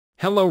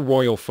Hello,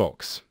 royal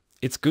folks.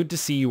 It's good to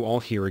see you all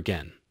here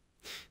again.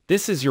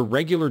 This is your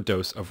regular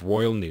dose of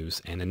royal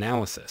news and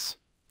analysis.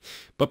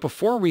 But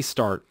before we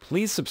start,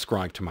 please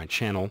subscribe to my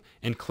channel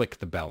and click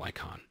the bell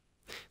icon.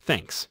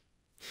 Thanks.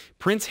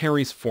 Prince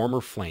Harry's former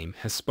flame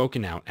has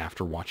spoken out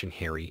after watching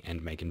Harry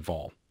and Meghan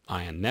Vol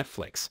on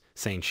Netflix,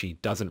 saying she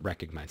doesn't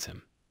recognize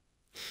him.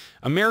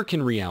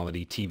 American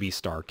reality TV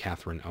star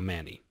Catherine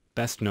Ommanney,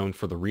 best known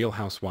for The Real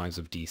Housewives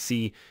of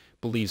D.C.,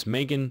 believes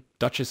Meghan,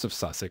 Duchess of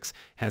Sussex,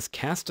 has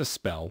cast a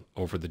spell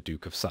over the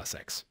Duke of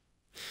Sussex.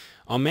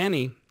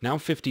 Ommanney, now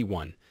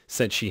 51,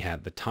 said she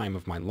had the time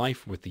of my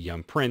life with the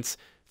young prince,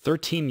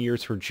 13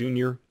 years her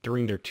junior,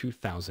 during their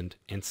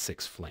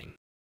 2006 fling.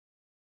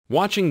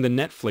 Watching the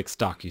Netflix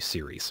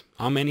docuseries,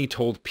 Ommanney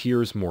told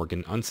Piers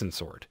Morgan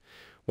Uncensored,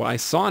 "What I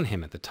saw in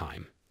him at the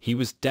time, he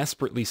was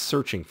desperately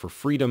searching for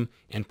freedom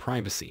and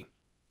privacy.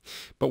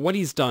 But what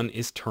he's done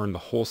is turn the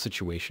whole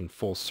situation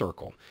full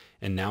circle,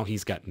 and now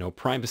he's got no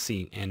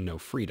privacy and no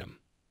freedom.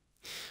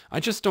 I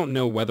just don't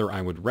know whether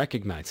I would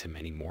recognize him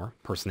anymore,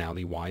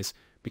 personality-wise,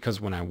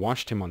 because when I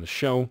watched him on the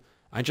show,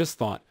 I just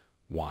thought,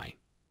 why?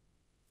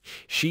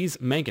 She's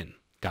Meghan,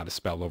 got a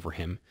spell over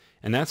him,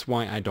 and that's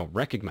why I don't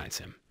recognize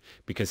him,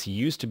 because he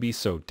used to be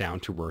so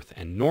down-to-earth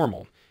and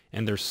normal,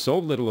 and there's so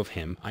little of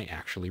him I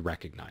actually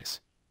recognize.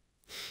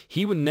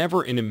 He would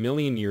never in a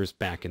million years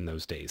back in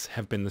those days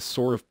have been the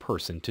sort of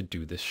person to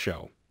do this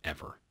show,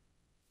 ever."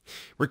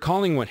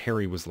 Recalling what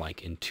Harry was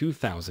like in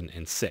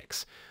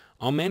 2006,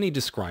 Ommanney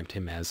described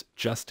him as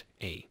just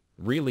a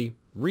really,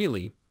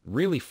 really,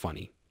 really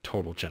funny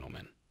total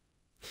gentleman.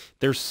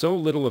 "There's so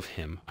little of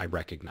him I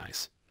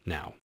recognize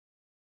now."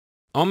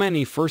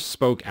 Ommanney first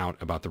spoke out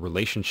about the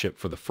relationship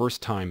for the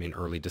first time in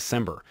early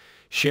December,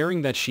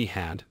 sharing that she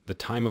had the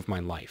time of my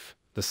life,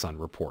 The Sun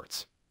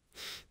reports.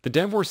 The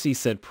divorcee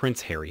said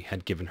Prince Harry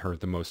had given her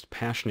the most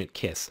passionate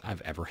kiss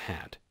I've ever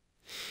had.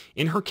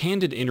 In her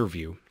candid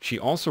interview, she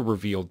also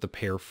revealed the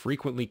pair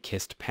frequently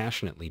kissed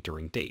passionately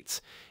during dates,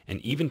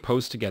 and even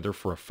posed together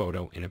for a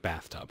photo in a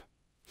bathtub.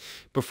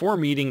 Before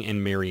meeting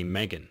and marrying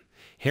Meghan,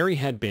 Harry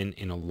had been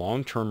in a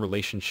long-term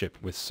relationship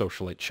with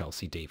socialite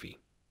Chelsea Davy.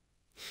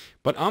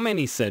 But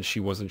Ommanney said she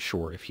wasn't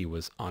sure if he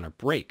was on a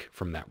break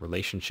from that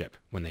relationship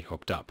when they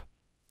hooked up.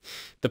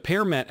 The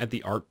pair met at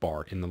the Art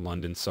Bar in the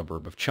London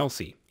suburb of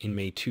Chelsea in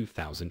May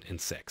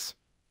 2006.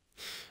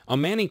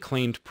 Ommanney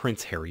claimed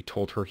Prince Harry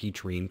told her he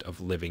dreamed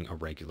of living a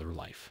regular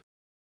life.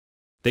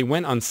 They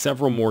went on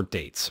several more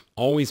dates,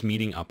 always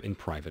meeting up in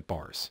private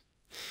bars.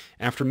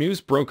 After news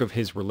broke of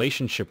his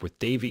relationship with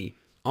Davy,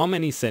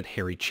 Ommanney said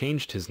Harry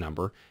changed his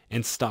number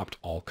and stopped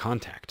all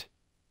contact.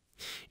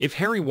 "If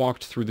Harry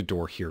walked through the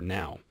door here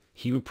now,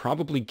 he would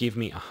probably give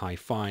me a high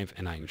five,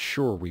 and I am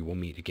sure we will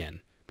meet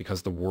again,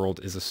 because the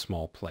world is a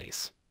small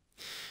place.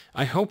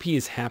 I hope he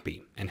is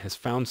happy and has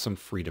found some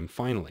freedom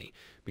finally,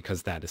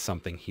 because that is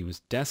something he was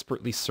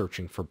desperately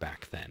searching for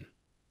back then."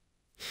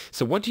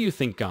 So what do you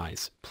think,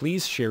 guys?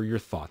 Please share your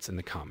thoughts in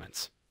the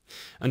comments.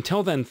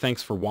 Until then,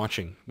 thanks for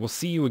watching. We'll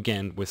see you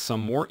again with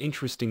some more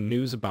interesting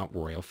news about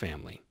royal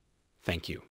family. Thank you.